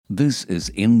This is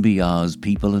NBR's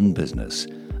People in Business,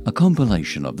 a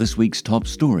compilation of this week's top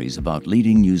stories about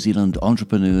leading New Zealand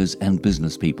entrepreneurs and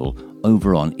business people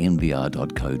over on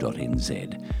nbr.co.nz.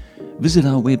 Visit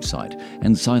our website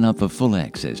and sign up for full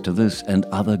access to this and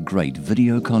other great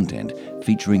video content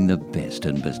featuring the best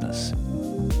in business.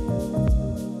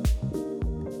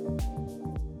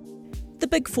 The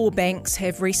Big Four banks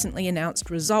have recently announced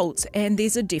results, and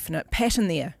there's a definite pattern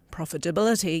there.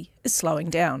 Profitability is slowing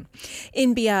down.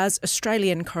 NBR's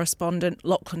Australian correspondent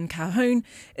Lachlan Calhoun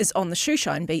is on the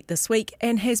Shoeshine beat this week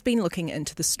and has been looking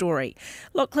into the story.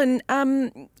 Lachlan,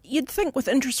 you'd think with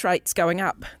interest rates going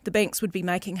up, the banks would be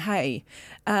making hay.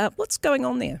 What's going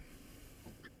on there?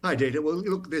 Hi, Dita. Well,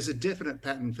 look, there's a definite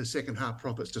pattern for second half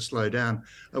profits to slow down.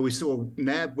 We saw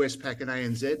NAB, Westpac and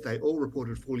ANZ, they all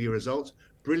reported full year results.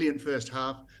 Brilliant first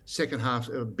half, second half,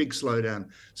 a big slowdown.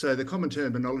 So the common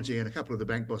terminology, and a couple of the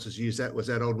bank bosses used that, was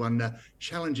that old one,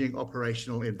 challenging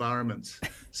operational environments.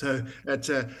 So at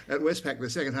Westpac, the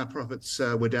second half profits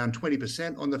were down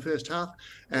 20% on the first half.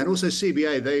 And also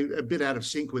CBA, they're a bit out of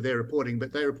sync with their reporting,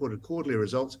 but they reported quarterly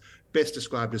results, best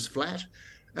described as flat.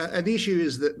 And the issue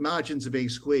is that margins are being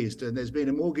squeezed, and there's been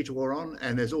a mortgage war on,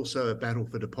 and there's also a battle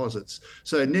for deposits.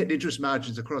 So net interest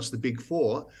margins across the Big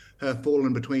Four have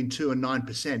fallen between 2 and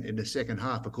 9% in the second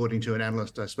half, according to an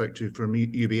analyst I spoke to from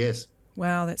UBS.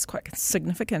 Wow, that's quite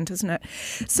significant, isn't it?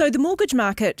 So the mortgage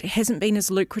market hasn't been as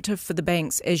lucrative for the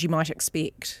banks as you might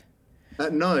expect.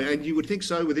 No, and you would think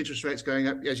so with interest rates going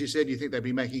up. As you said, you think they'd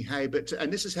be making hay.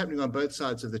 And this is happening on both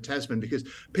sides of the Tasman, because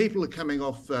people are coming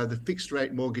off the fixed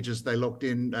rate mortgages they locked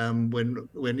in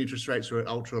when interest rates were at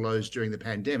ultra lows during the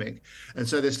pandemic. And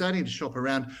so they're starting to shop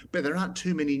around, but there aren't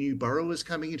too many new borrowers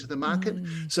coming into the market.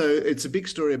 So it's a big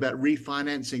story about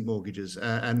refinancing mortgages.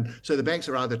 And so the banks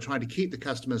are either trying to keep the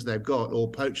customers they've got or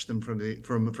poach them from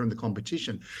the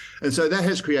competition. And so that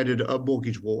has created a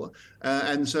mortgage war.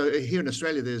 And so here in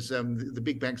Australia, there's the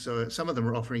big banks, some of them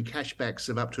are offering cashbacks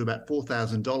of up to about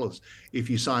 $4,000 if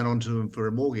you sign on to them for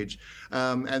a mortgage.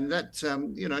 And that,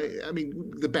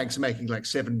 the banks are making like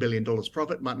 $7 billion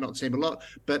profit, might not seem a lot,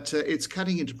 but it's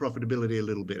cutting into profitability a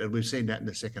little bit. And we've seen that in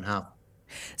the second half.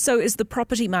 So is the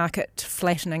property market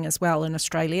flattening as well in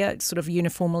Australia, sort of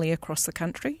uniformly across the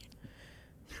country?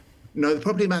 No, the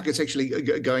property market's actually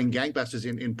going gangbusters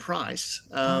in price,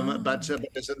 but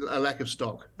there's a lack of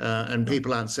stock and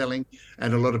people aren't selling,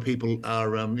 and a lot of people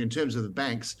are, in terms of the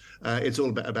banks, it's all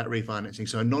about refinancing.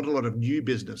 So not a lot of new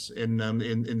business in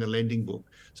the lending book.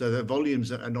 So the volumes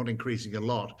are not increasing a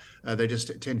lot. They just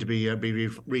tend to be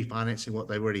refinancing what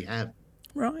they already have.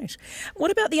 Right.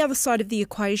 What about the other side of the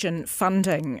equation,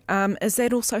 funding? Is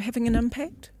that also having an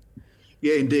impact?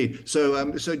 Yeah, indeed. So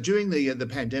during the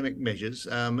pandemic measures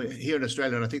here in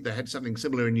Australia, and I think they had something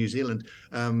similar in New Zealand,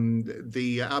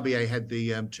 the RBA had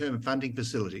the term funding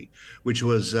facility, which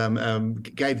was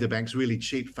gave the banks really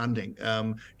cheap funding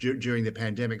during the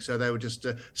pandemic. So they were just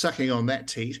sucking on that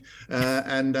teat,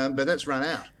 but that's run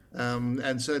out.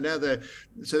 And so now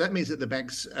so that means that the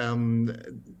banks,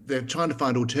 they're trying to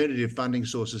find alternative funding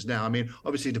sources now. I mean,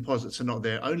 obviously deposits are not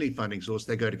their only funding source.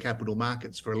 They go to capital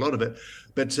markets for a lot of it,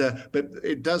 but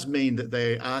it does mean that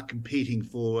they are competing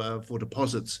for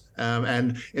deposits.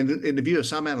 And in the view of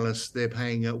some analysts, they're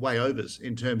paying way overs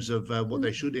in terms of what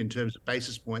they should in terms of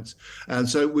basis points. And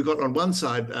so we've got on one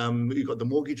side, you've got the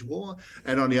mortgage war,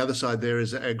 and on the other side, there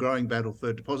is a growing battle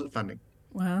for deposit funding.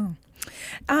 Wow.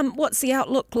 What's the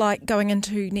outlook like going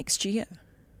into next year?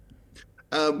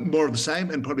 More of the same,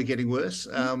 and probably getting worse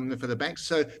for the banks.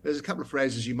 So there's a couple of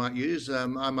phrases you might use. I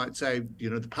might say,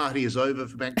 the party is over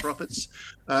for bank profits.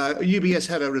 UBS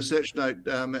had a research note,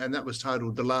 and that was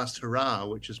titled "The Last Hurrah,"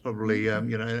 which is probably,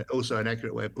 also an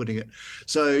accurate way of putting it.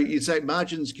 So you'd say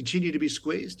margins continue to be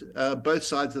squeezed, both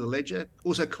sides of the ledger.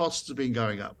 Also, costs have been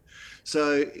going up.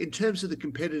 So in terms of the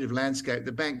competitive landscape,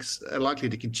 the banks are likely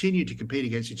to continue to compete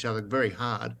against each other very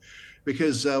hard,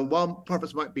 because while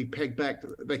profits might be pegged back,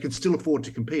 they can still afford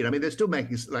to compete. I mean, they're still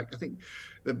making, I think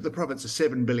the profits are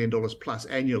 $7 billion plus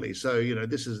annually. So,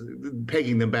 this is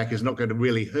pegging them back is not going to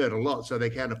really hurt a lot. So they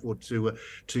can afford to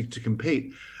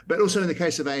compete. But also in the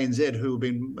case of ANZ, who have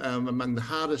been among the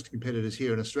hardest competitors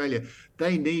here in Australia,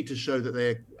 they need to show that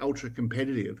they're ultra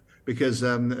competitive, because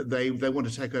they want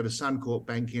to take over Suncorp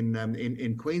Bank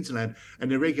in Queensland,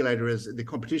 and the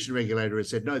competition regulator has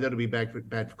said no, that'll be bad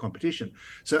for competition.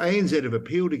 So ANZ have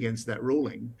appealed against that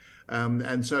ruling,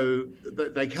 And so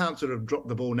they can't sort of drop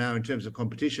the ball now in terms of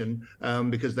competition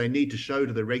because they need to show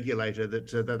to the regulator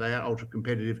that they are ultra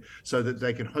competitive, so that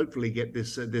they can hopefully get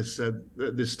this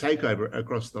takeover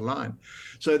across the line.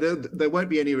 So there won't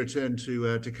be any return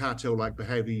to cartel-like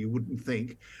behaviour, you wouldn't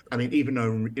think. I mean, even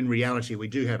though in reality we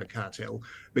do have a cartel,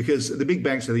 because the big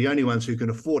banks are the only ones who can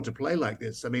afford to play like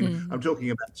this. I mean, I'm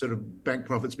talking about sort of bank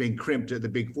profits being crimped at the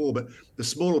big four, but the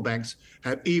smaller banks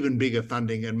have even bigger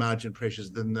funding and margin pressures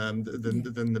than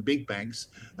the big banks.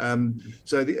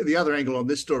 So the other angle on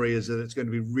this story is that it's going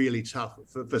to be really tough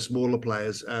for smaller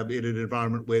players in an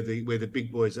environment where the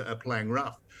big boys are playing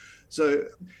rough. So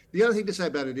the other thing to say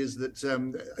about it is that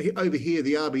over here,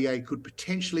 the RBA could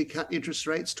potentially cut interest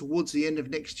rates towards the end of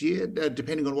next year,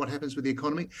 depending on what happens with the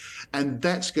economy. And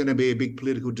that's going to be a big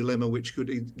political dilemma, which could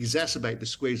exacerbate the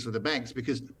squeeze for the banks,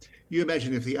 because you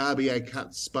imagine if the RBA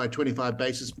cuts by 25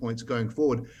 basis points going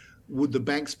forward, would the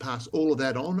banks pass all of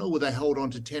that on, or would they hold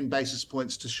on to 10 basis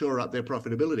points to shore up their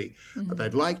profitability?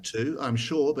 They'd like to, I'm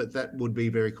sure, but that would be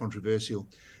very controversial.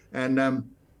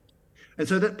 And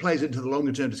so that plays into the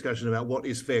longer-term discussion about what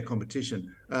is fair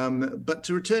competition. But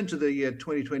to return to the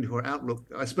 2024 outlook,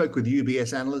 I spoke with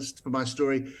UBS analysts for my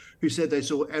story, who said they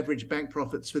saw average bank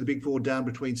profits for the Big Four down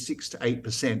between 6 to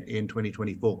 8% in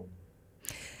 2024.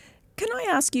 Can I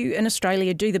ask you, in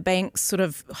Australia, do the banks sort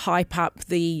of hype up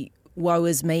the woe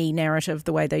is me narrative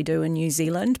the way they do in New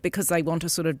Zealand, because they want to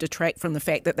sort of detract from the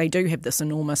fact that they do have this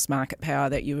enormous market power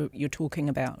that you're talking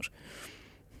about?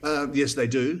 Yes, they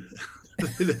do.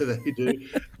 They do.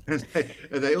 And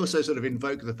they also sort of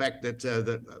invoke the fact that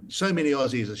so many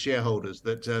Aussies are shareholders,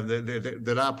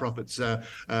 that our profits are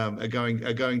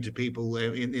going to people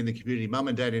in the community. Mum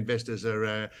and dad investors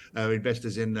are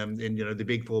investors in the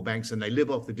big four banks, and they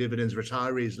live off the dividends.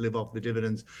 Retirees live off the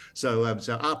dividends. So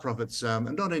our profits are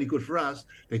not only good for us,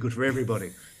 they're good for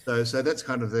everybody. So that's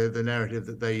kind of the narrative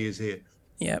that they use here.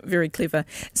 Yeah, very clever.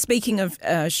 Speaking of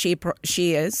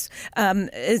shares,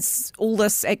 is all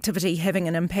this activity having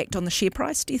an impact on the share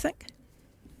price, do you think?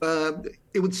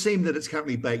 It would seem that it's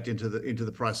currently baked into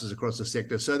the prices across the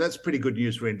sector. So that's pretty good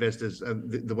news for investors.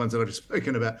 The ones that I've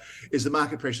spoken about is the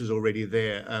market pressure is already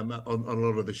there on a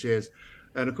lot of the shares.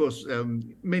 And of course,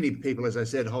 many people, as I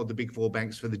said, hold the big four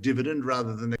banks for the dividend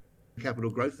rather than the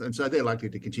capital growth. And so they're likely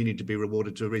to continue to be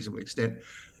rewarded to a reasonable extent.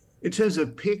 In terms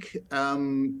of PIC,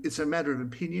 it's a matter of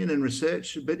opinion and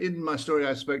research. But in my story,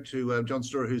 I spoke to John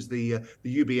Storer, who's the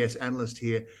UBS analyst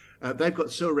here. They've got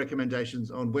sell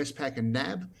recommendations on Westpac and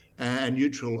NAB, and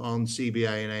neutral on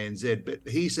CBA and ANZ. But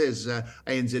he says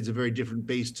ANZ's a very different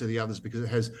beast to the others because it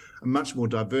has a much more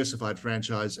diversified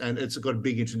franchise, and it's got a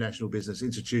big international business,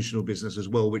 institutional business as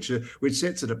well, which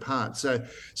sets it apart. So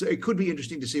it could be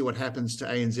interesting to see what happens to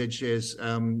ANZ shares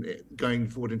going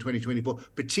forward in 2024,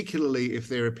 particularly if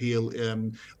their appeal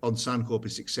on Suncorp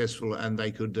is successful and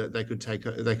they could take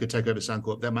over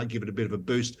Suncorp. That might give it a bit of a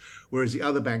boost, whereas the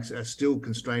other banks are still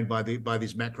constrained by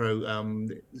these macro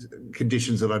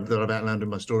conditions that I've outlined in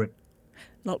my story.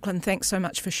 Lachlan, thanks so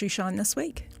much for Shoeshine this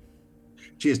week.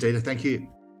 Cheers, Dita. Thank you.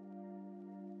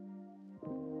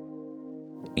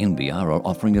 NBR are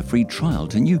offering a free trial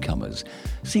to newcomers.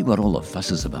 See what all the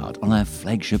fuss is about on our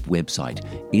flagship website,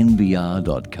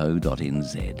 nbr.co.nz.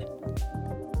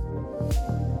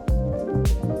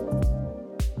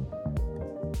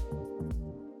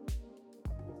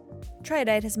 Trade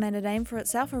Aid has made a name for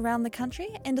itself around the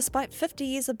country, and despite 50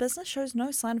 years of business, shows no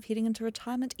sign of heading into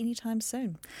retirement anytime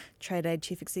soon. Trade Aid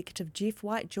Chief Executive Jeff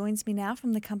White joins me now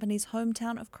from the company's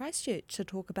hometown of Christchurch to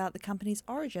talk about the company's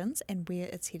origins and where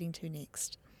it's heading to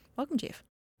next. Welcome, Jeff.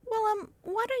 Well,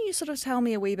 why don't you sort of tell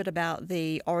me a wee bit about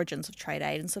the origins of Trade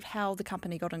Aid and sort of how the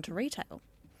company got into retail?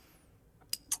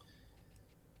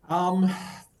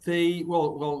 The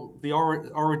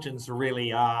origins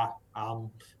really are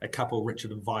a couple,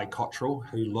 Richard and Vi Cottrell,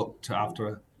 who looked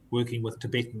after working with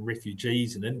Tibetan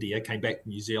refugees in India, came back to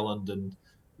New Zealand and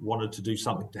wanted to do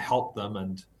something to help them,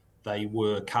 and they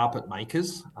were carpet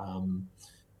makers,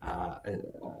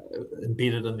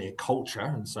 embedded in their culture,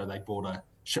 and so they bought a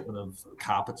shipment of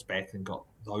carpets back and got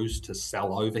those to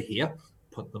sell over here,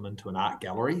 put them into an art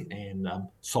gallery, and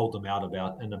sold them out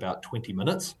in about 20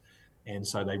 minutes. And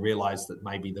so they realised that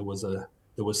maybe there was an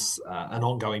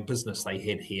ongoing business they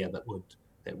had here that would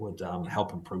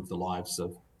help improve the lives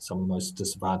of some of the most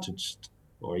disadvantaged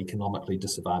or economically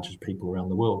disadvantaged people around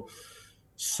the world.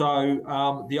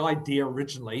 So the idea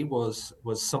originally was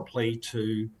simply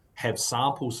to have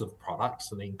samples of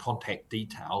products and then contact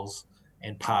details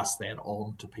and pass that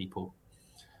on to people.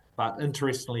 But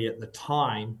interestingly, at the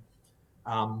time,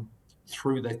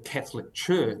 through the Catholic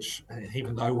Church,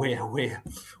 even though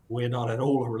we're not at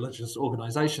all a religious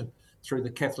organisation, through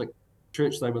the Catholic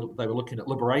church, they were looking at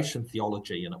liberation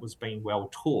theology, and it was being well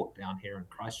taught down here in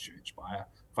Christchurch by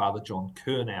Father John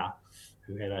Kernow,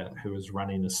 who was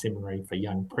running a seminary for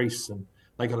young priests, and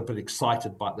they got a bit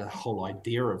excited by the whole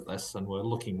idea of this, and were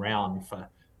looking around for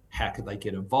how could they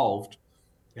get involved,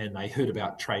 and they heard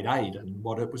about Trade Aid and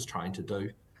what it was trying to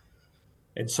do,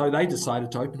 and so they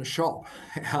decided to open a shop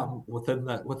within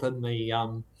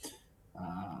the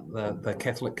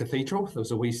Catholic Cathedral. There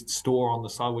was a wee store on the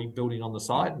side, wee building on the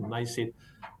side, and they said,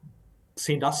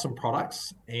 "Send us some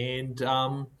products, and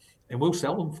we'll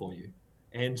sell them for you."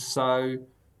 And so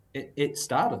it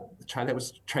started. That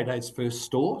was Trade Aid's first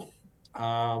store,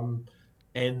 and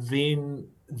then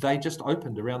they just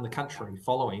opened around the country.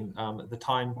 Following at the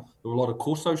time, there were a lot of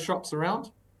Corso shops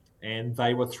around, and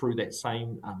they were through that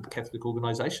same Catholic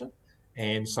organisation,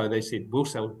 and so they said, "We'll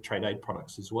sell Trade Aid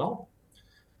products as well."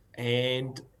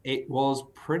 And it was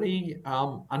pretty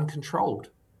uncontrolled,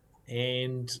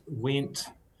 and went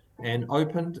and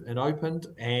opened,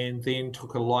 and then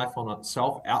took a life on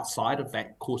itself outside of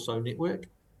that Corso network.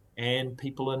 And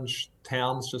people in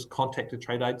towns just contacted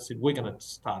Trade Aid and said, "We're going to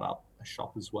start up a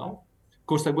shop as well." Of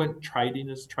course, they weren't trading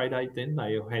as Trade Aid then.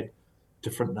 They had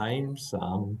different names,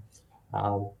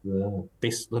 the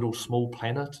Best Little Small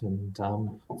Planet, and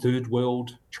Third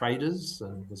World Traders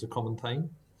was a common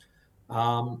theme.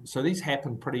 So these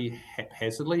happened pretty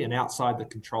haphazardly and outside the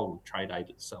control of Trade Aid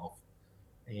itself.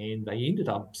 And they ended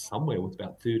up somewhere with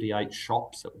about 38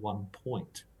 shops at one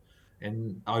point.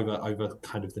 And over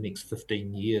kind of the next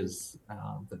 15 years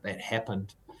that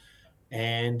happened.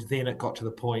 And then it got to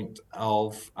the point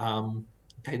of,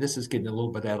 okay, this is getting a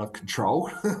little bit out of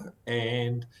control.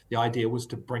 And the idea was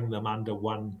to bring them under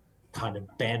one kind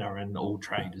of banner, and all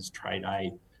trade is Trade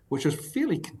Aid, which was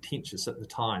fairly contentious at the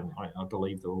time. I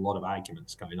believe there were a lot of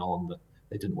arguments going on that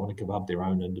they didn't want to give up their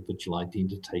own individual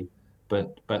identity.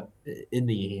 But in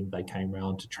the end, they came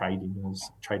around to trading as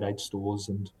Trade Aid stores,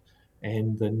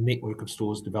 and the network of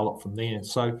stores developed from there.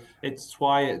 So it's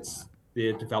why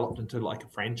they're developed into like a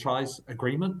franchise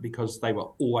agreement, because they were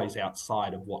always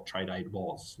outside of what Trade Aid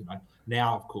was.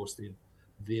 Now, of course,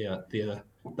 they're the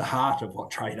heart of what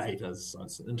Trade Aid is. So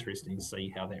it's interesting to see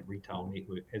how that retail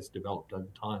network has developed over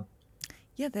time.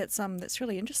 Yeah, that's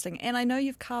really interesting. And I know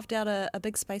you've carved out a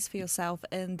big space for yourself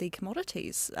in the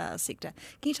commodities sector.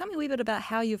 Can you tell me a wee bit about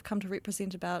how you've come to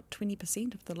represent about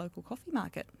 20% of the local coffee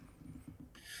market?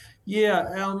 Yeah,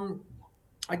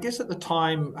 I guess at the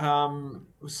time,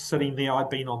 was sitting there, I'd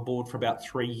been on board for about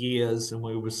 3 years, and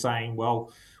we were saying,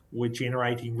 well, we're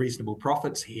generating reasonable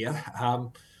profits here.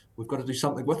 We've got to do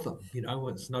something with them.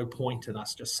 There's no point in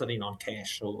us just sitting on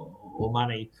cash or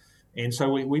money. And so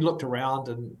we looked around,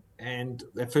 and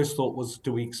the first thought was,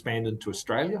 do we expand into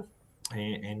Australia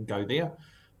and go there?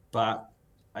 But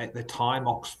at the time,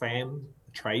 Oxfam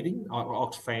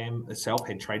itself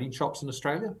had trading shops in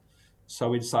Australia. So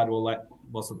we decided, well, that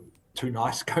wasn't too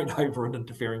nice going over and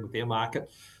interfering with their market.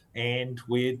 And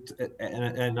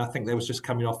I think that was just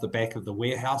coming off the back of the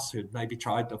Warehouse, who'd maybe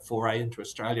tried to foray into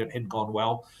Australia. It hadn't gone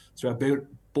well. So our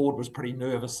board was pretty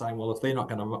nervous, saying, well, if they're not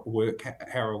going to work,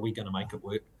 how are we going to make it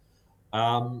work?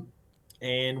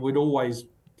 And we'd always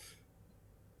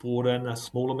brought in a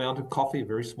small amount of coffee, a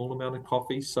very small amount of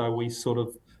coffee. So we sort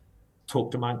of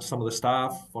talked amongst some of the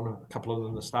staff. A couple of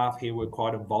them, the staff here, were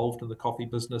quite involved in the coffee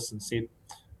business, and said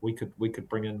we could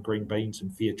bring in green beans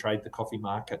and fair trade the coffee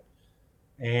market.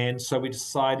 And so we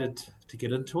decided to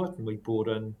get into it, and we brought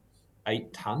in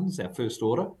 8 tons, our first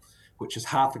order, which is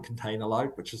half a container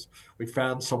load, we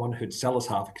found someone who'd sell us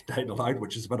half a container load,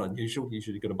 which is a bit unusual.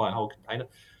 Usually you've got to buy a whole container.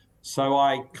 So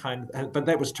but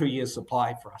that was 2 years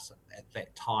supply for us at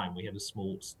that time. We had a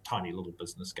small, tiny little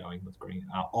business going with green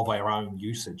of our own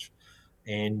usage.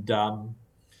 And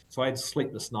so I had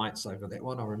sleepless nights over that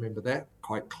one. I remember that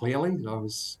quite clearly. I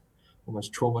was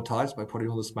almost traumatized by putting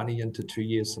all this money into 2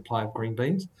 years supply of green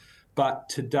beans. But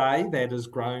today that has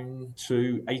grown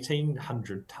to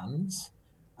 1,800 tons.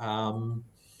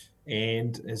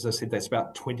 And as I said, that's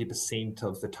about 20%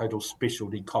 of the total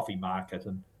specialty coffee market.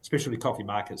 And specialty coffee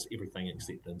market's everything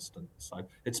except instant. So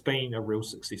it's been a real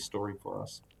success story for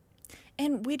us.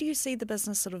 And where do you see the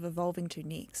business sort of evolving to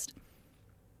next?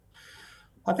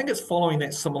 I think it's following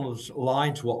that similar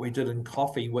line to what we did in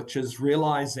coffee, which is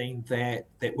realising that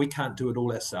we can't do it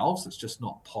all ourselves. It's just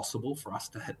not possible for us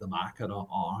to hit the market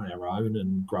on our own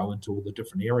and grow into all the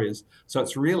different areas. So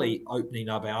it's really opening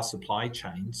up our supply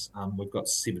chains. We've got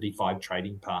 75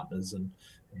 trading partners in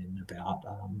about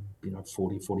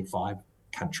 40, 45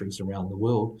 countries around the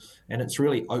world. And it's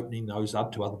really opening those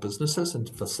up to other businesses and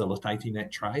facilitating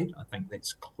that trade. I think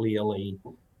that's clearly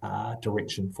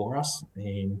direction for us,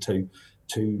 and to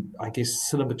I guess,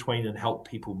 sit in between and help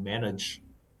people manage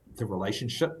the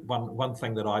relationship. One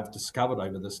thing that I've discovered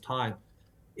over this time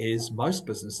is most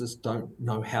businesses don't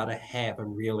know how to have a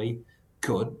really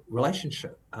good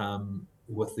relationship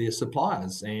with their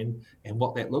suppliers and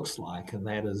what that looks like, and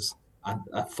that is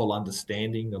a full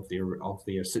understanding of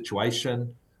their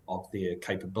situation, of their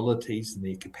capabilities and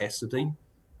their capacity,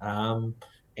 and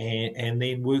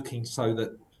then working so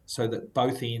that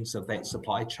both ends of that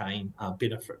supply chain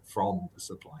benefit from the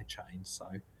supply chain. So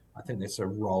I think that's a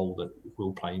role that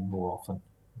we'll play more often.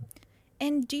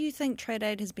 And do you think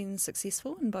TradeAid has been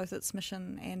successful in both its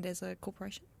mission and as a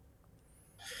corporation?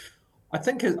 I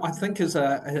think as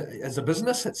a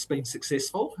business, it's been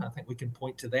successful. I think we can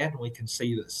point to that, and we can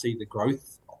see the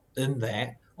growth in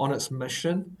that. On its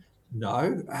mission,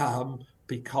 no,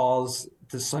 because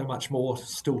there's so much more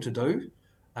still to do.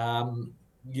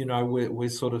 We're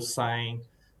sort of saying,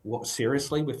 what,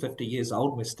 seriously, we're 50 years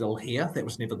old and we're still here. That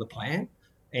was never the plan,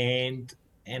 and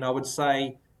I would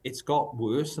say it's got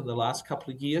worse in the last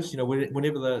couple of years.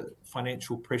 Whenever the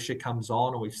financial pressure comes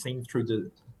on, and we've seen through the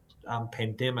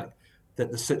pandemic, that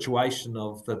the situation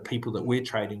of the people that we're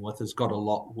trading with has got a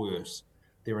lot worse.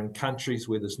 They're in countries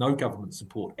where there's no government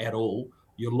support at all.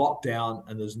 You're locked down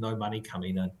and there's no money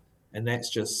coming in. And that's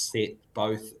just set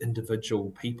both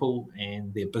individual people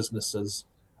and their businesses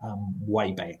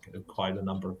way back quite a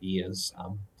number of years.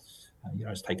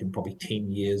 It's taken probably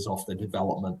 10 years off the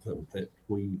development that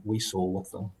we saw with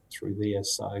them through there.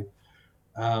 So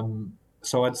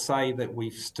I'd say that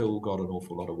we've still got an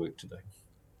awful lot of work to do.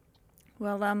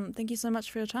 Well, thank you so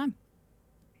much for your time.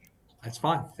 That's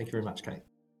fine. Thank you very much, Kate.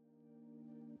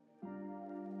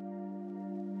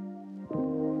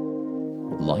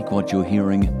 Like what you're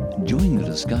hearing? Join the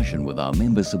discussion with our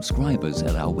member subscribers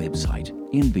at our website,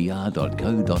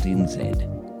 nbr.co.nz.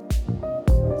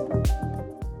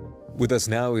 With us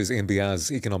now is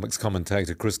NBR's economics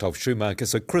commentator, Christoph Schumacher.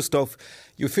 So, Christoph,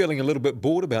 you're feeling a little bit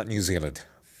bored about New Zealand?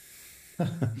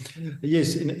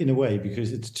 Yes, in a way,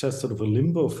 because it's just sort of a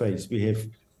limbo phase. We have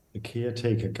a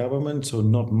caretaker government, so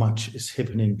not much is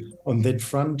happening on that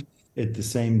front. At the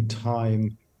same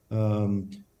time,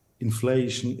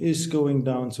 inflation is going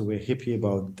down, so we're happy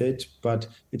about that, but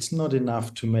it's not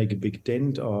enough to make a big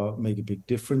dent or make a big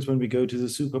difference when we go to the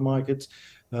supermarkets.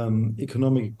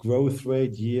 Economic growth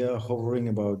rate hovering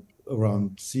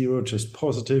around zero, just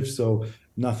positive, so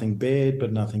nothing bad,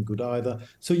 but nothing good either.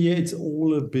 So it's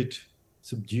all a bit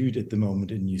subdued at the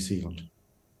moment in New Zealand.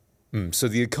 So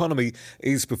the economy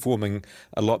is performing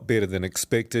a lot better than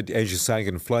expected. As you say,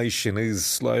 inflation is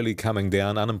slowly coming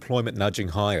down, unemployment nudging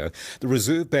higher. The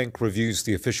Reserve Bank reviews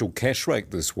the official cash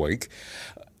rate this week,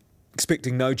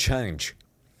 expecting no change.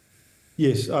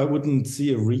 Yes, I wouldn't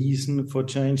see a reason for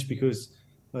change because,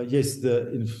 yes,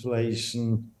 the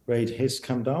inflation rate has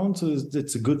come down, so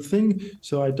it's a good thing.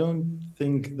 So I don't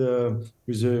think the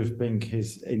Reserve Bank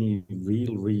has any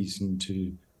real reason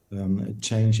to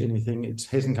change anything. It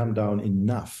hasn't come down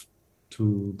enough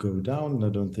to go down. I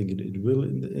don't think it will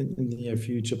in the near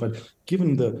future. But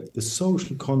given the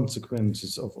social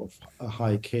consequences of a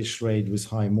high cash rate with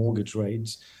high mortgage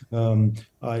rates,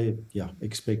 I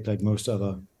expect, like most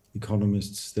other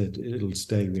economists, that it'll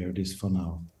stay where it is for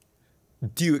now.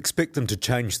 Do you expect them to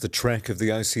change the track of the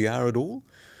OCR at all?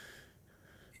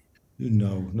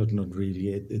 No, not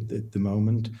really at the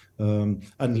moment.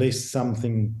 Unless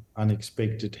something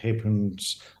unexpected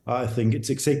happens, I think it's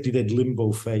exactly that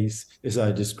limbo phase as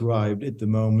I described at the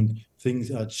moment. Things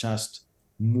are just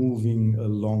moving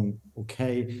along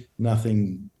okay.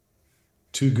 Nothing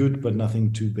too good, but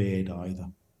nothing too bad either.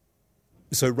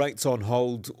 So rates on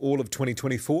hold all of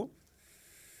 2024?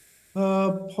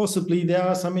 Possibly. There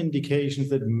are some indications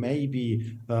that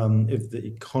maybe if the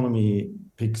economy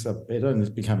picks up better and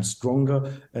it becomes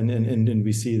stronger and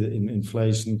we see the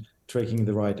inflation tracking in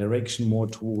the right direction, more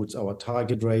towards our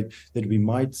target rate, that we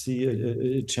might see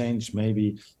a change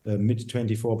maybe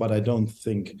mid-24, but I don't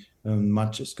think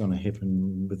much is going to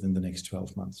happen within the next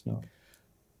 12 months, no.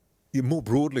 More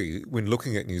broadly, when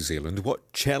looking at New Zealand,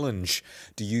 what challenge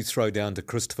do you throw down to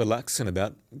Christopher Luxon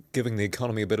about giving the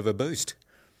economy a bit of a boost?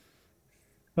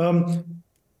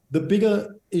 The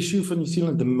bigger issue for New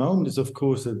Zealand at the moment is, of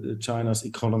course, that China's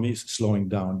economy is slowing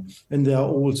down. And there are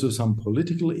also some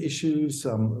political issues,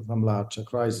 some larger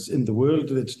crises in the world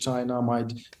that China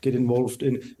might get involved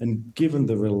in. And given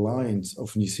the reliance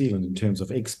of New Zealand in terms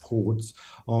of exports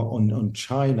on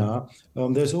China,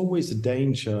 there's always a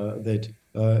danger that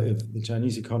If the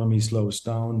Chinese economy slows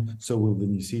down, so will the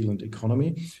New Zealand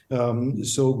economy.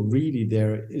 So really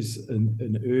there is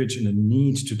an urge and a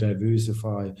need to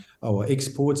diversify our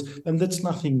exports. And that's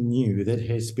nothing new. That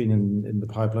has been in the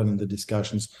pipeline, in the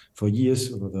discussions for years,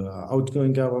 for the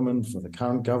outgoing government, for the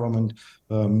current government.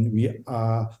 We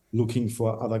are looking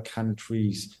for other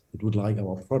countries that would like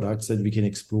our products that we can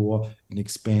explore and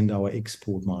expand our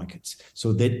export markets.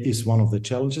 So that is one of the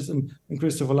challenges. And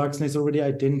Christopher Luxon has already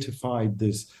identified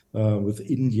this with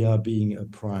India being a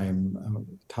prime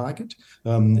target.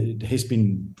 It has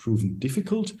been proven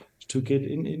difficult to get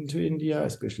into India,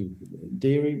 especially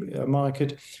dairy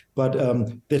market. But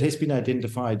that has been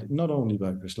identified not only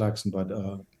by Chris Luxon, but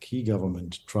key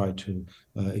government tried to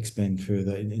expand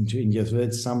further into India. So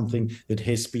that's something that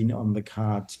has been on the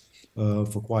cards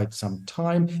for quite some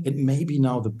time. And maybe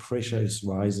now the pressure is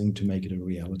rising to make it a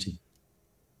reality.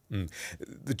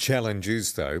 The challenge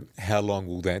is, though, how long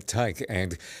will that take?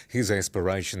 And his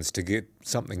aspirations to get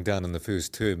something done in the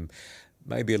first term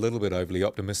may be a little bit overly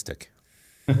optimistic.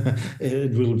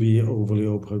 It will be overly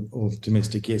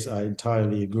optimistic. Yes, I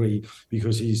entirely agree,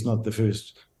 because he's not the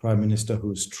first prime minister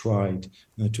who's tried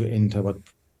to enter what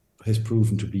has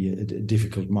proven to be a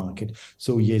difficult market.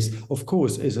 So yes, of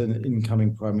course, as an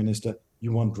incoming prime minister,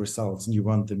 you want results and you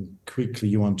want them quickly.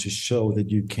 You want to show that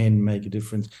you can make a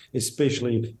difference,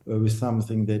 especially with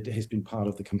something that has been part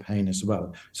of the campaign as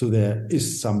well. So there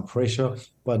is some pressure,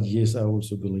 but yes, I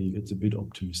also believe it's a bit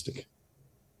optimistic.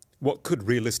 What could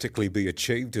realistically be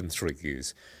achieved in 3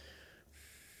 years?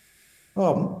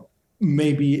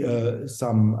 Maybe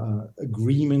some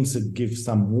agreements that give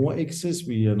some more access.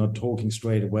 We are not talking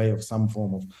straight away of some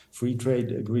form of free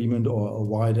trade agreement or a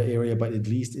wider area, but at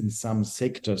least in some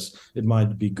sectors, it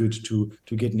might be good to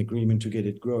get an agreement, to get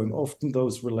it growing. Often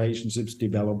those relationships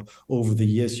develop over the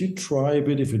years. You try a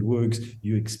bit, if it works,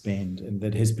 you expand. And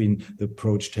that has been the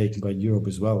approach taken by Europe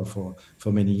as well for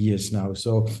many years now.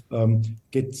 So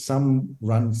get some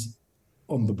runs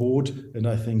on the board, and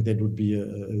I think that would be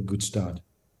a good start.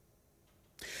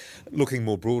 Looking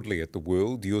more broadly at the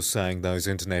world, you're saying those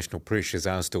international pressures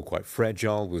are still quite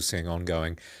fragile. We're seeing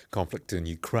ongoing conflict in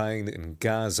Ukraine, in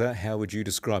Gaza. How would you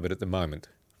describe it at the moment?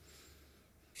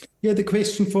 Yeah, the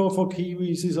question for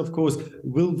Kiwis is, of course,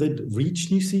 will that reach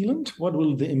New Zealand? What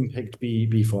will the impact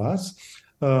be for us?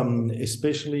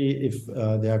 Especially if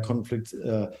there are conflicts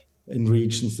in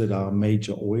regions that are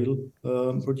major oil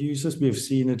producers. We have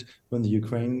seen it when the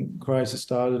Ukraine crisis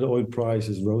started. Oil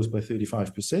prices rose by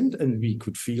 35%, and we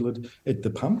could feel it at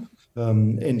the pump.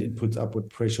 And it puts upward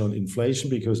pressure on inflation,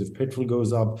 because if petrol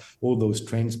goes up, all those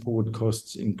transport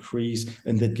costs increase,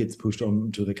 and that gets pushed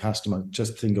on to the customer.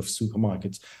 Just think of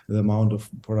supermarkets, the amount of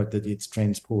product that gets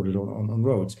transported on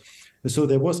roads. So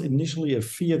there was initially a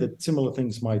fear that similar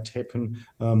things might happen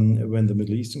when the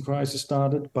Middle Eastern crisis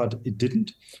started, but it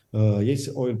didn't. Yes,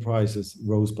 oil prices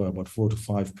rose by about 4 to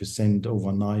 5%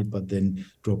 overnight, but then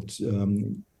dropped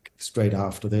straight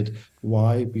after that.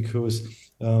 Why? Because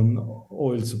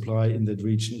oil supply in that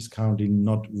region is currently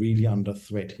not really under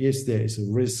threat. Yes, there is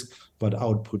a risk, but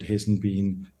output hasn't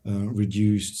been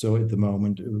reduced. So at the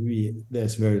moment,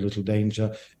 there's very little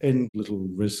danger and little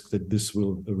risk that this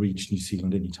will reach New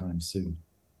Zealand anytime soon.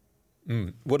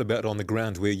 What about on the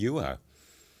ground where you are?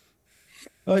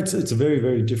 It's a very,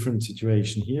 very different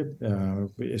situation here,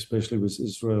 especially with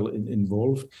Israel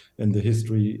involved and the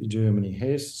history Germany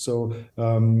has. So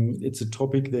it's a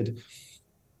topic that,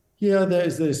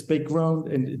 there's background,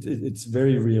 and it's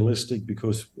very realistic,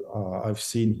 because I've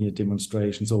seen here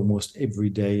demonstrations almost every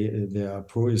day. There are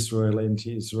pro-Israel,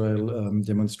 anti-Israel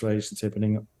demonstrations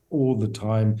happening all the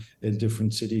time in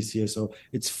different cities here. So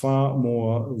it's far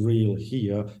more real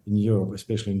here in Europe,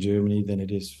 especially in Germany, than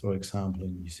it is, for example,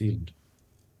 in New Zealand.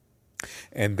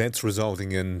 And that's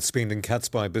resulting in spending cuts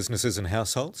by businesses and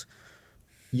households?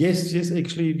 Yes,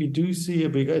 actually, we do see a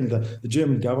big, and the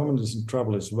German government is in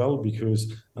trouble as well,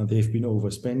 because they've been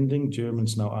overspending.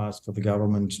 Germans now ask for the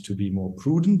government to be more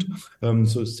prudent.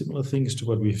 So similar things to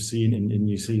what we've seen in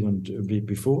New Zealand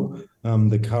before.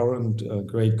 The current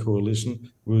great coalition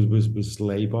with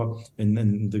Labour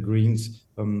and the Greens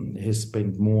has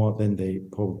spent more than they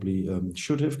probably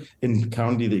should have. And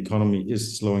currently the economy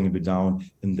is slowing a bit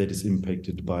down, and that is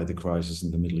impacted by the crisis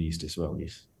in the Middle East as well,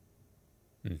 yes.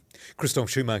 Christoph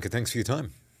Schumacher, thanks for your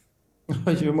time.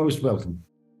 You're most welcome.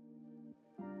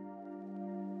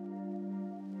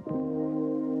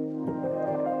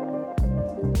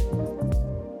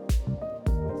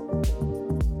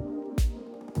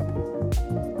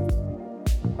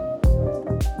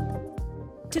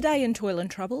 Today in Toil and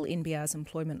Trouble, NBR's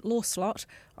employment law slot,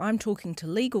 I'm talking to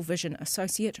Legal Vision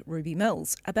Associate Ruby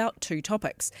Mills about two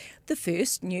topics. The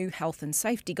first, new health and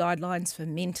safety guidelines for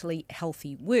mentally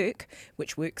healthy work,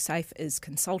 which WorkSafe is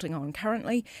consulting on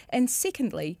currently, and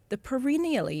secondly, the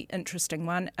perennially interesting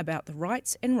one about the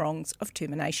rights and wrongs of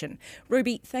termination.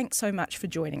 Ruby, thanks so much for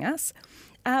joining us.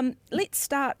 Let's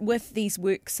start with these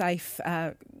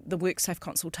WorkSafe, the WorkSafe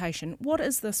consultation. What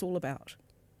is this all about?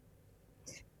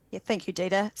 Yeah, thank you,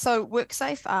 Dita. So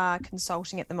WorkSafe are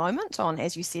consulting at the moment on,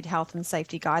 as you said, health and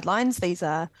safety guidelines. These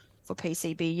are for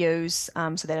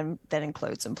PCBUs, so that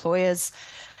includes employers,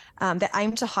 that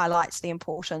aim to highlight the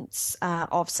importance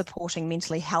of supporting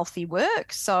mentally healthy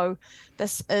work. So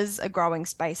this is a growing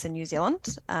space in New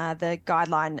Zealand. The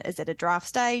guideline is at a draft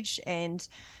stage, and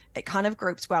it kind of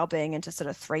groups wellbeing into sort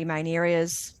of three main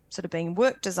areas, sort of being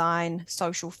work design,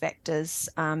 social factors,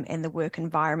 and the work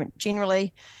environment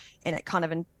generally. And it kind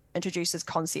of introduces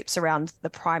concepts around the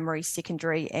primary,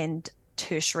 secondary and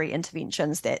tertiary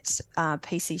interventions that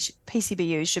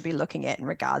PCBUs should be looking at in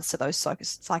regards to those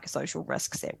psychosocial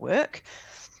risks at work.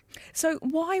 So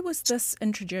why was this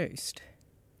introduced?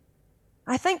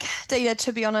 I think, Dita,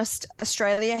 to be honest,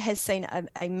 Australia has seen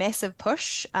a massive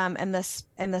push in this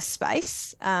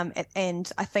space,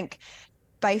 and I think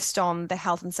based on the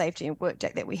Health and Safety and Work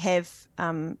Act that we have,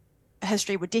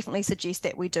 history would definitely suggest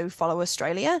that we do follow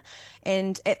Australia.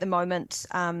 And at the moment,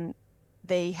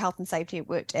 the Health and Safety at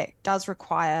Work Act does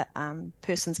require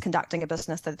persons conducting a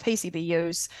business, the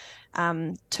PCBUs,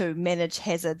 to manage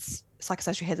hazards,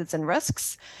 psychosocial hazards and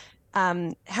risks.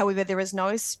 However, there is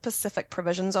no specific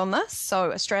provisions on this.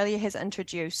 So Australia has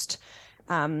introduced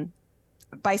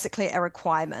basically a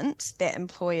requirement that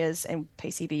employers and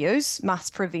PCBUs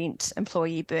must prevent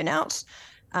employee burnout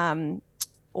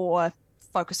or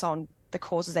focus on the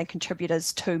causes and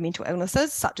contributors to mental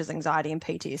illnesses such as anxiety and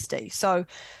PTSD. So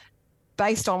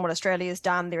based on what Australia has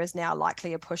done, there is now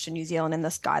likely a push in New Zealand, and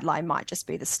this guideline might just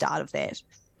be the start of that.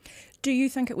 Do you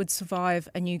think it would survive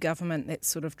a new government that's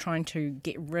sort of trying to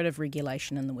get rid of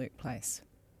regulation in the workplace?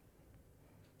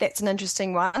 That's an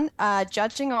interesting one.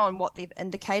 Judging on what they've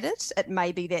indicated, it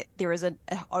may be that there is an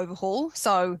overhaul.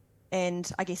 So, and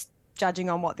I guess judging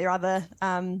on what their other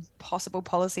possible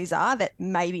policies are, that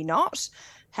maybe not.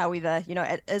 However,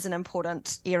 it is an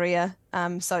important area.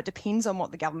 So it depends on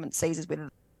what the government sees as whether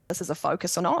this is a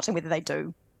focus or not, and whether they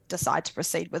do decide to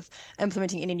proceed with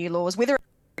implementing any new laws. Whether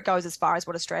it goes as far as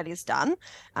what Australia's done,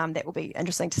 that will be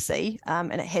interesting to see.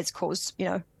 And it has caused,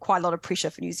 quite a lot of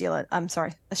pressure for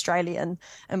Australian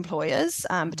employers,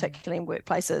 particularly in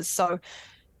workplaces. So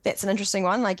that's an interesting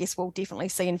one. I guess we'll definitely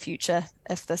see in future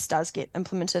if this does get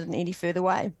implemented in any further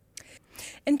way.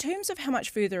 In terms of how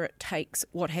much further it takes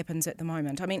what happens at the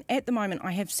moment, I mean, at the moment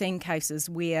I have seen cases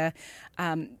where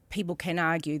people can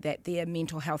argue that their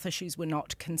mental health issues were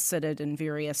not considered in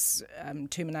various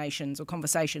terminations or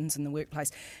conversations in the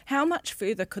workplace. How much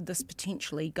further could this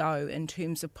potentially go in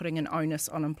terms of putting an onus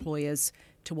on employers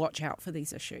to watch out for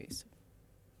these issues?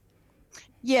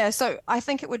 Yeah, so I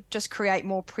think it would just create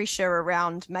more pressure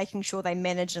around making sure they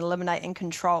manage and eliminate and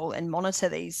control and monitor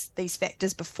these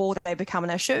factors before they become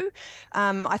an issue.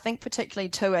 I think particularly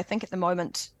too, I think at the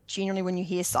moment, generally when you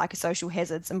hear psychosocial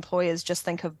hazards, employers just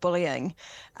think of bullying,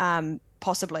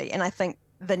 possibly. And I think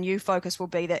the new focus will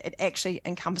be that it actually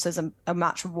encompasses a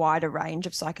much wider range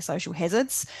of psychosocial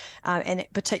hazards, and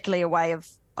particularly a way of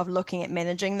looking at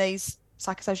managing these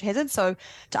psychosocial hazards. So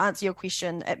to answer your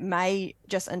question, it may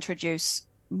just introduce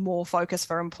more focus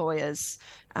for employers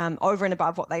over and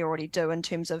above what they already do in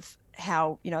terms of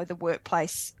how, the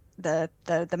workplace, the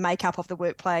makeup of the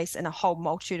workplace and a whole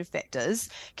multitude of factors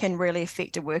can really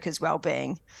affect a worker's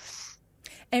well-being.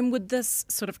 And would this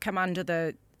sort of come under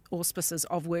the auspices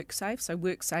of WorkSafe? So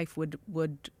WorkSafe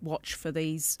would watch for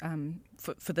these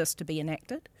for this to be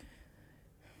enacted?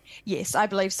 Yes, I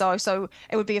believe so. So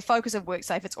it would be a focus of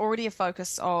WorkSafe. It's already a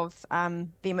focus of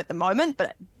them at the moment,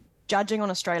 but judging on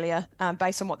Australia,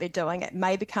 based on what they're doing, it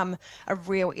may become a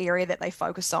real area that they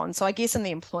focus on. So I guess in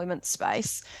the employment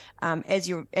space, as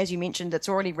you mentioned, it's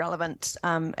already relevant.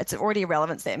 It's already a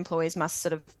relevance that employers must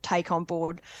sort of take on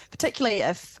board, particularly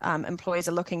if employers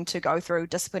are looking to go through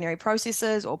disciplinary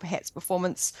processes or perhaps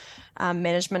performance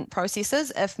management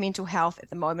processes. If mental health at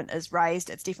the moment is raised,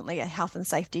 it's definitely a health and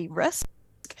safety risk.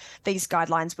 These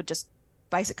guidelines would just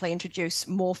basically introduce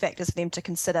more factors for them to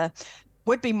consider.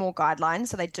 Would be more guidelines,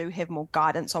 so they do have more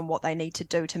guidance on what they need to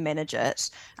do to manage it,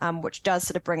 which does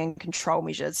sort of bring in control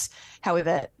measures.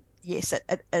 However, yes,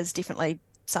 it is definitely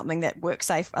something that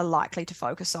WorkSafe are likely to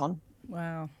focus on.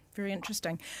 Wow, Very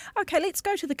interesting. Okay, let's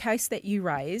go to the case that you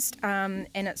raised, and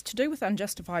it's to do with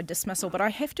unjustified dismissal, but I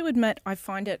have to admit I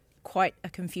find it quite a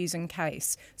confusing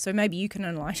case. So maybe you can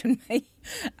enlighten me.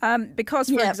 Because,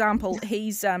 for example,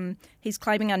 he's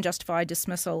claiming unjustified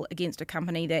dismissal against a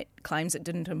company that claims it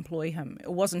didn't employ him,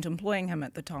 or wasn't employing him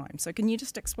at the time. So can you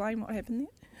just explain what happened there?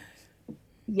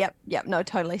 Yep, no,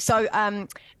 totally. So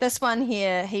this one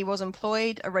here, he was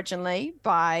employed originally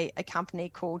by a company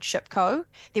called Shipco.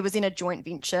 There was in a joint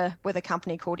venture with a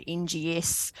company called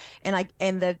NGS. And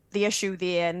the issue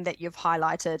there, and that you've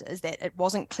highlighted, is that it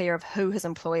wasn't clear of who his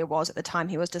employer was at the time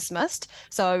he was dismissed.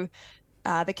 So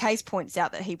the case points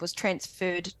out that he was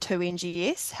transferred to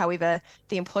NGS. However,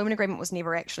 the employment agreement was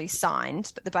never actually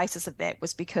signed, but the basis of that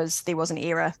was because there was an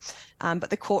error.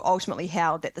 But the court ultimately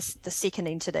held that the second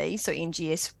entity, so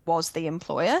NGS, was the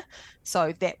employer.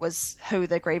 So that was who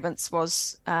the grievance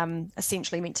was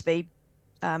essentially meant to be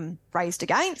raised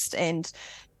against, and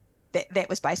that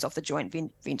was based off the joint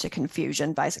venture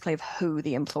confusion, basically, of who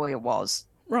the employer was.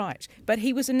 Right, but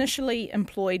he was initially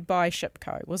employed by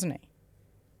Shipco, wasn't he?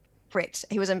 Correct.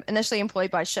 He was initially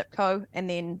employed by Shipco, and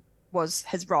then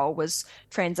his role was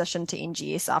transitioned to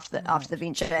NGS after the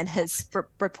venture, and his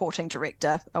reporting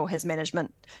director or his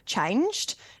management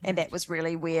changed, and that was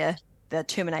really where the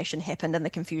termination happened, and the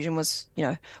confusion was,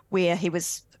 where he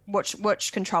was,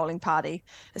 which controlling party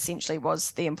essentially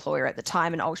was the employer at the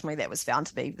time, and ultimately that was found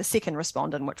to be the second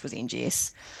respondent, which was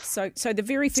NGS. So the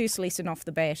very first lesson off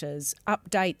the bat is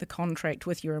update the contract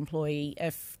with your employee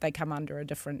if they come under a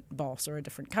different boss or a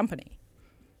different company.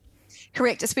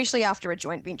 Correct, especially after a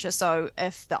joint venture. So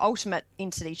if the ultimate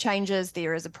entity changes,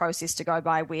 there is a process to go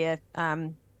by where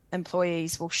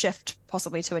employees will shift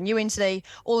possibly to a new entity,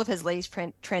 all of his leaves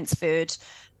transferred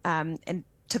and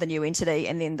to the new entity,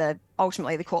 and then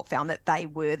ultimately the court found that they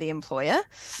were the employer.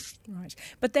 Right,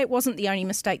 but that wasn't the only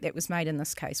mistake that was made in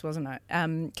this case, wasn't it?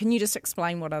 Can you just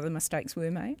explain what other mistakes were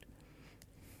made?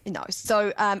 No,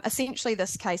 so essentially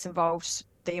this case involved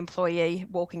the employee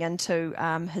walking into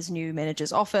his new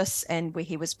manager's office, and where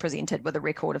he was presented with a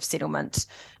record of settlement.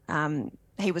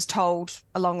 He was told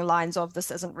along the lines of,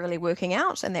 this isn't really working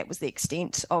out, and that was the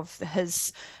extent of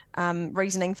his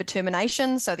reasoning for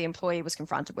termination. So the employee was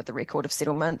confronted with the record of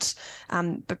settlement.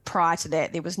 But prior to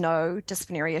that, there was no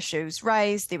disciplinary issues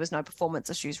raised. There was no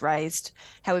performance issues raised.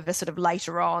 However, sort of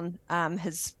later on,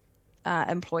 his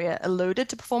employer alluded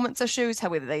to performance issues.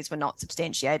 However, these were not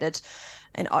substantiated.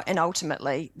 And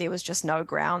ultimately, there was just no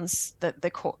grounds that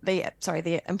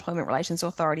the Employment Relations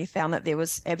Authority found that there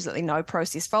was absolutely no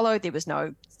process followed. There was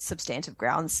no substantive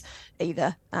grounds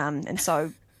either. And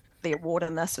so the award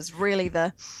in this was really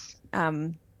the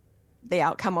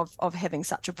outcome of having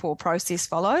such a poor process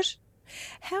followed.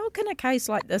 How can a case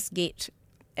like this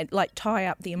tie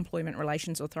up the Employment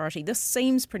Relations Authority? This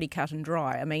seems pretty cut and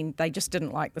dry. I mean, they just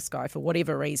didn't like this guy for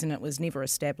whatever reason. It was never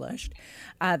established.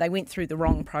 They went through the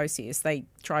wrong process. They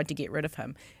tried to get rid of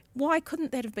him. Why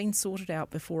couldn't that have been sorted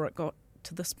out before it got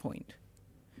to this point?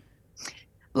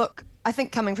 Look, I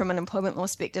think coming from an employment law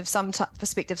perspective,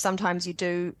 sometimes you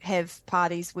do have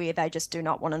parties where they just do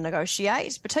not want to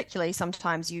negotiate. Particularly,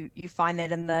 sometimes you find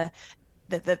that in the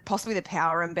possibly the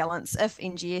power imbalance. If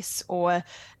NGS or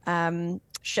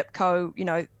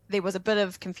Shipco, there was a bit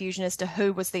of confusion as to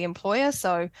who was the employer.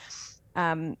 So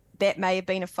that may have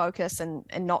been a focus in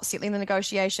not settling the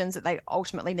negotiations, that they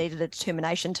ultimately needed a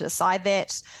determination to decide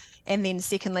that. And then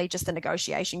secondly, just the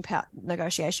negotiation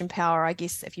power. I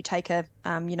guess if you take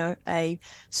a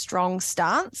strong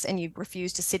stance and you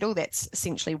refuse to settle, that's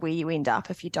essentially where you end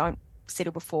up if you don't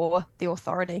settle before the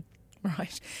authority.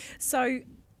 Right. So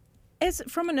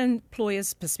from an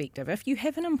employer's perspective, if you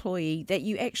have an employee that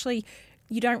you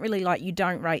don't really like, you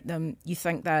don't rate them, you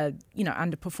think they're,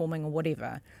 underperforming or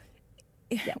whatever,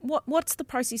 what's the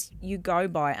process you go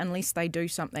by unless they do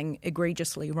something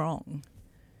egregiously wrong?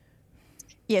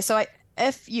 Yeah, so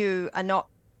if you are not,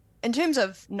 in terms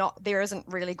of there isn't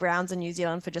really grounds in New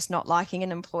Zealand for just not liking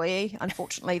an employee.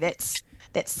 Unfortunately, that's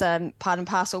part and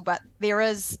parcel, but there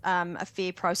is a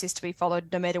fair process to be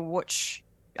followed no matter which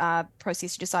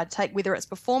process you decide to take, whether it's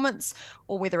performance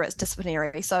or whether it's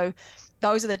disciplinary. So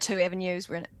those are the two avenues.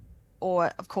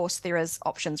 Or of course there is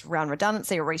options around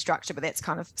redundancy or restructure, but that's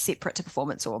kind of separate to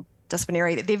performance or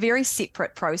disciplinary. They're very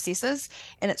separate processes,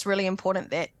 and it's really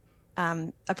important that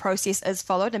a process is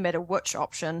followed no matter which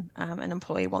option an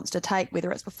employee wants to take,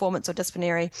 whether it's performance or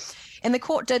disciplinary. And the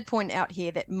court did point out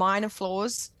here that minor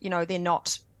flaws, they're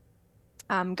not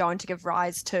going to give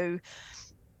rise to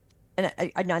an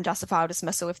unjustified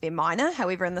dismissal if they're minor.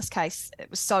 However, in this case, it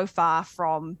was so far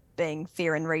from being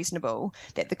fair and reasonable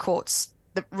that the courts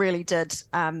that really did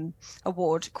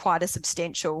award quite a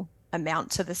substantial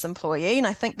amount to this employee. And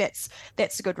I think that's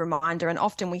a good reminder. And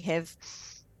often we have,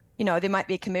 there might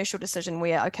be a commercial decision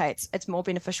where, okay, it's more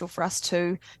beneficial for us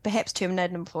to perhaps terminate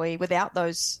an employee without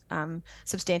those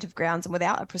substantive grounds and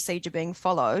without a procedure being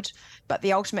followed. But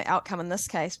the ultimate outcome in this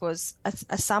case was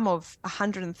a sum of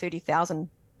 $130,000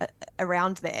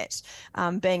 around that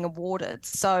being awarded.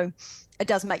 So it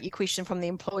does make you question from the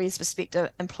employer's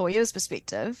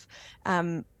perspective,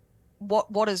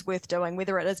 what is worth doing,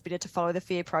 whether it is better to follow the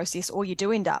fair process, or you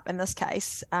do end up in this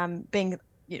case being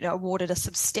awarded a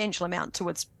substantial amount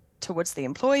towards the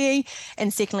employee.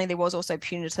 And secondly, there was also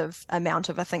punitive amount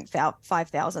of, I think,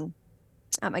 $5,000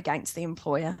 against the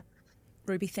employer.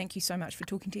 Ruby, thank you so much for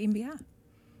talking to NBR.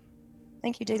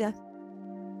 Thank you, Dita.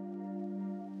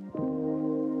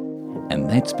 And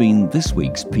that's been this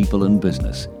week's People in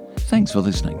Business. Thanks for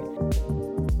listening.